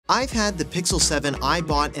I've had the Pixel 7 I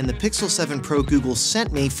bought and the Pixel 7 Pro Google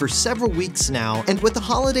sent me for several weeks now, and with the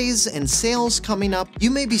holidays and sales coming up,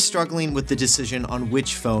 you may be struggling with the decision on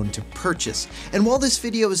which phone to purchase. And while this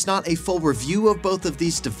video is not a full review of both of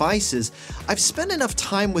these devices, I've spent enough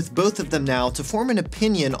time with both of them now to form an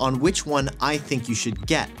opinion on which one I think you should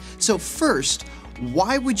get. So first,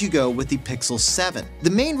 why would you go with the Pixel 7?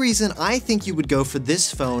 The main reason I think you would go for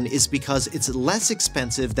this phone is because it's less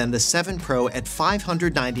expensive than the 7 Pro at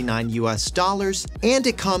 $599 US, and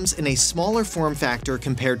it comes in a smaller form factor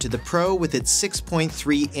compared to the Pro with its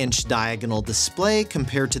 6.3-inch diagonal display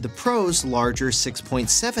compared to the Pro's larger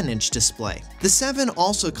 6.7-inch display. The 7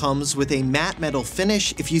 also comes with a matte metal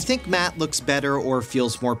finish if you think matte looks better or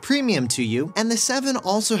feels more premium to you, and the 7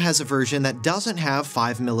 also has a version that doesn't have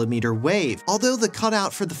 5mm wave, although the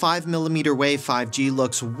cutout for the 5mm wave 5G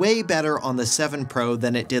looks way better on the 7 Pro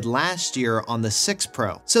than it did last year on the 6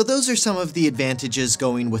 Pro. So those are some of the advantages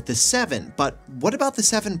going with the 7, but what about the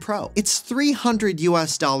 7 Pro? It's $300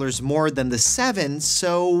 US more than the 7,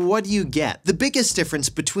 so what do you get? The biggest difference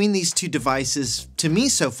between these two devices to me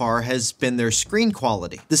so far has been their screen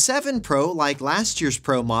quality. The 7 Pro, like last year's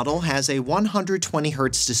Pro model, has a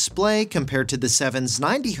 120Hz display compared to the 7's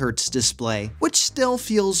 90Hz display, which still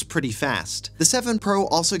feels pretty fast. The 7 Pro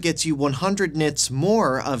also gets you 100 nits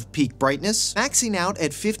more of peak brightness, maxing out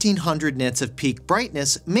at 1500 nits of peak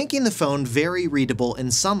brightness, making the phone very readable in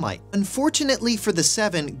sunlight. Unfortunately for the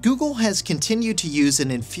 7, Google has continued to use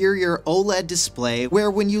an inferior OLED display where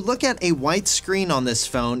when you look at a white screen on this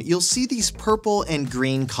phone, you'll see these purple and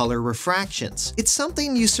green color refractions. It's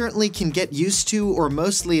something you certainly can get used to or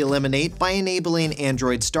mostly eliminate by enabling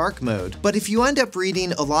Android's dark mode, but if you end up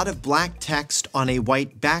reading a lot of black text on a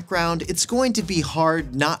white background, it's going to be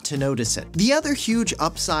hard not to notice it. The other huge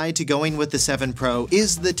upside to going with the 7 Pro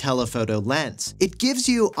is the telephoto lens. It gives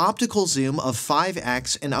you optical zoom of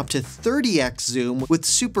 5x and up to 30x zoom with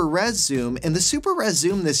super res zoom, and the super res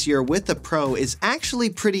zoom this year with the Pro is actually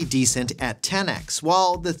pretty decent at 10x,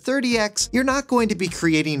 while the 30x, you're not going to be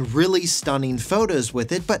creating really stunning photos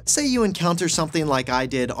with it, but say you encounter something like I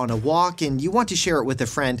did on a walk and you want to share it with a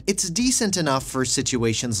friend, it's decent enough for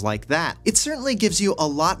situations like that. It certainly gives you a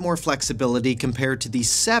lot more flexibility compared to the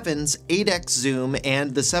 7's 8x zoom,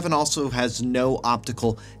 and the 7 also has no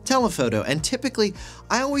optical telephoto, and typically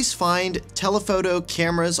I always find telephoto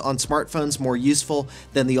cameras on smartphones more useful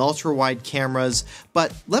than the ultra-wide cameras,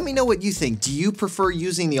 but let me know what you think. Do you prefer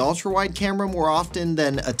using the ultra-wide camera more often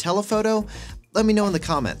than a telephoto? Let me know in the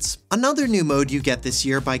comments. Another new mode you get this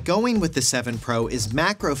year by going with the 7 Pro is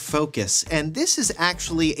macro focus, and this is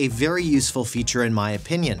actually a very useful feature in my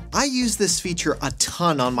opinion. I used this feature a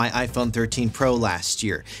ton on my iPhone 13 Pro last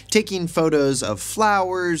year, taking photos of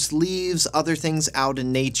flowers, leaves, other things out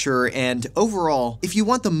in nature, and overall, if you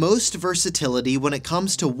want the most versatility when it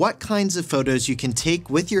comes to what kinds of photos you can take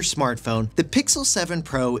with your smartphone, the Pixel 7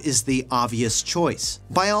 Pro is the obvious choice.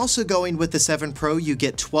 By also going with the 7 Pro, you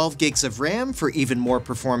get 12 gigs of RAM for even more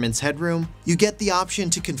performance headroom. You get the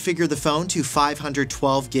option to configure the phone to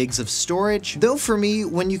 512 gigs of storage, though for me,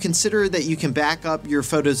 when you consider that you can back up your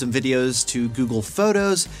photos and videos to Google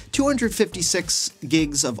Photos, 256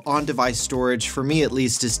 gigs of on-device storage for me at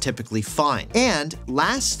least is typically fine. And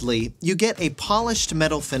lastly, you get a polished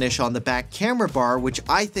metal finish on the back camera bar, which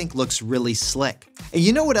I think looks really slick. And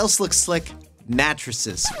you know what else looks slick?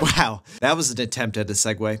 Mattresses. Wow, that was an attempt at a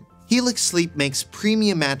segue. Helix Sleep makes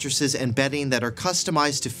premium mattresses and bedding that are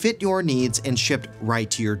customized to fit your needs and shipped right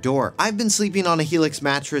to your door. I've been sleeping on a Helix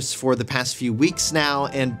mattress for the past few weeks now,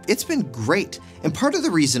 and it's been great. And part of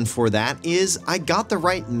the reason for that is I got the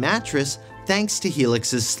right mattress thanks to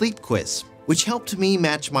Helix's sleep quiz, which helped me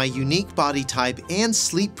match my unique body type and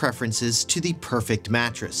sleep preferences to the perfect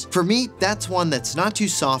mattress. For me, that's one that's not too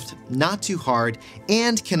soft, not too hard,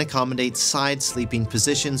 and can accommodate side sleeping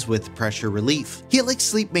positions with pressure relief. Helix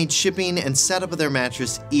Sleep made shipping and setup of their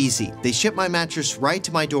mattress easy. They shipped my mattress right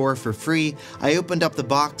to my door for free. I opened up the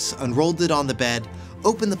box, unrolled it on the bed,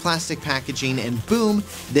 opened the plastic packaging, and boom,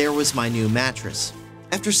 there was my new mattress.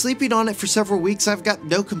 After sleeping on it for several weeks, I've got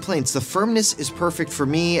no complaints. The firmness is perfect for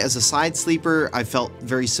me. As a side sleeper, I felt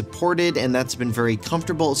very supported, and that's been very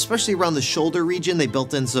comfortable, especially around the shoulder region. They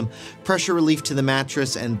built in some pressure relief to the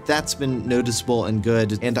mattress, and that's been noticeable and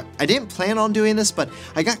good. And I didn't plan on doing this, but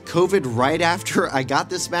I got COVID right after I got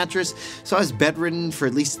this mattress, so I was bedridden for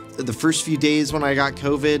at least the first few days when I got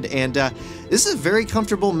COVID, and this is a very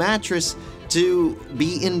comfortable mattress to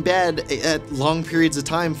be in bed at long periods of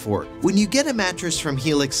time for. When you get a mattress from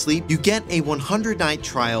Helix Sleep, you get a 100-night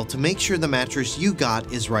trial to make sure the mattress you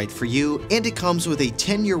got is right for you, and it comes with a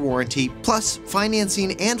 10-year warranty, plus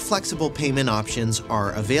financing and flexible payment options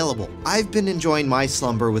are available. I've been enjoying my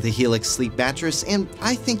slumber with a Helix Sleep mattress, and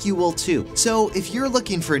I think you will too. So if you're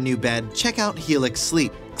looking for a new bed, check out Helix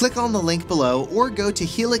Sleep. Click on the link below or go to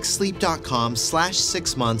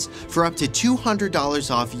helixsleep.com/6 months for up to $200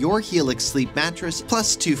 off your Helix Sleep mattress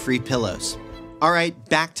plus 2 free pillows. Alright,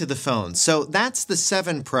 back to the phone. So that's the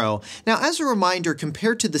 7 Pro. Now as a reminder,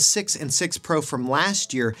 compared to the 6 and 6 Pro from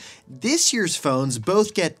last year, this year's phones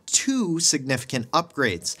both get 2 significant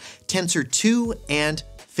upgrades: Tensor 2 and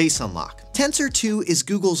Face Unlock. Tensor 2 is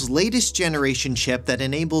Google's latest generation chip that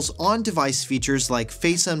enables on-device features like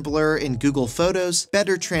Face Unblur in Google Photos,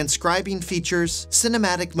 better transcribing features,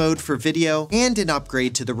 cinematic mode for video, and an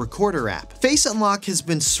upgrade to the Recorder app. Face Unlock has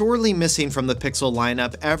been sorely missing from the Pixel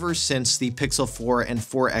lineup ever since the Pixel 4 and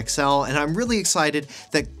 4 XL, and I'm really excited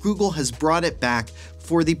that Google has brought it back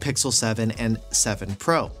for the Pixel 7 and 7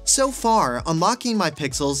 Pro. So far, unlocking my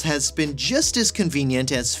Pixels has been just as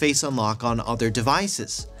convenient as Face Unlock on other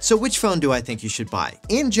devices. So which phone do I think you should buy?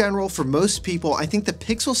 In general, for most people, I think the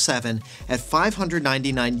Pixel 7 at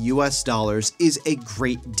 $599 is a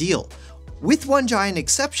great deal. With one giant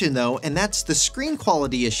exception though, and that's the screen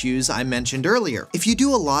quality issues I mentioned earlier. If you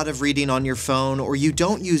do a lot of reading on your phone or you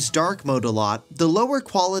don't use dark mode a lot, the lower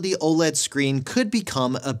quality OLED screen could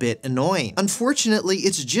become a bit annoying. Unfortunately,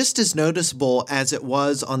 it's just as noticeable as it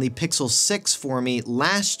was on the Pixel 6 for me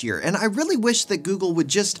last year, and I really wish that Google would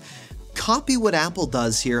just copy what Apple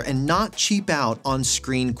does here and not cheap out on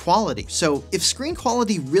screen quality. So if screen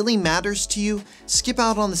quality really matters to you, skip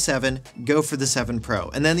out on the 7, go for the 7 Pro.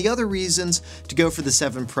 And then the other reasons to go for the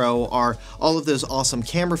 7 Pro are all of those awesome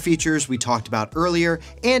camera features we talked about earlier,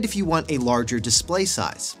 and if you want a larger display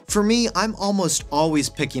size. For me, I'm almost always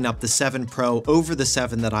picking up the 7 Pro over the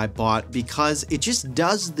 7 that I bought because it just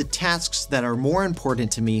does the tasks that are more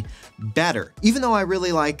important to me better, even though I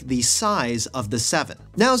really like the size of the 7.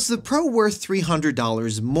 Now, is the Pro worth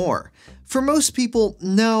 $300 more? For most people,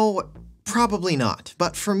 no, probably not.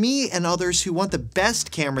 But for me and others who want the best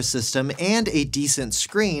camera system and a decent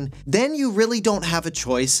screen, then you really don't have a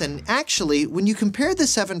choice. And actually, when you compare the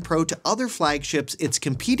 7 Pro to other flagships it's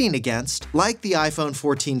competing against, like the iPhone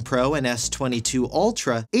 14 Pro and S22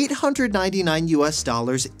 Ultra,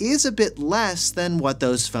 $899 is a bit less than what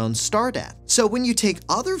those phones start at. So when you take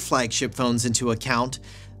other flagship phones into account,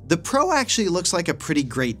 the Pro actually looks like a pretty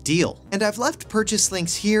great deal. And I've left purchase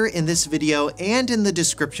links here in this video and in the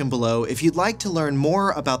description below if you'd like to learn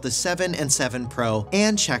more about the 7 and 7 Pro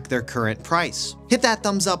and check their current price. Hit that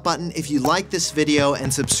thumbs up button if you like this video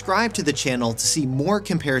and subscribe to the channel to see more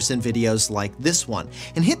comparison videos like this one.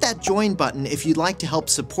 And hit that join button if you'd like to help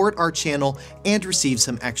support our channel and receive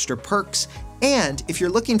some extra perks. And if you're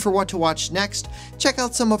looking for what to watch next, check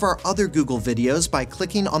out some of our other Google videos by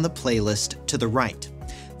clicking on the playlist to the right.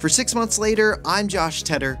 For 6 months later, I'm Josh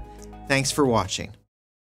Tedder. Thanks for watching.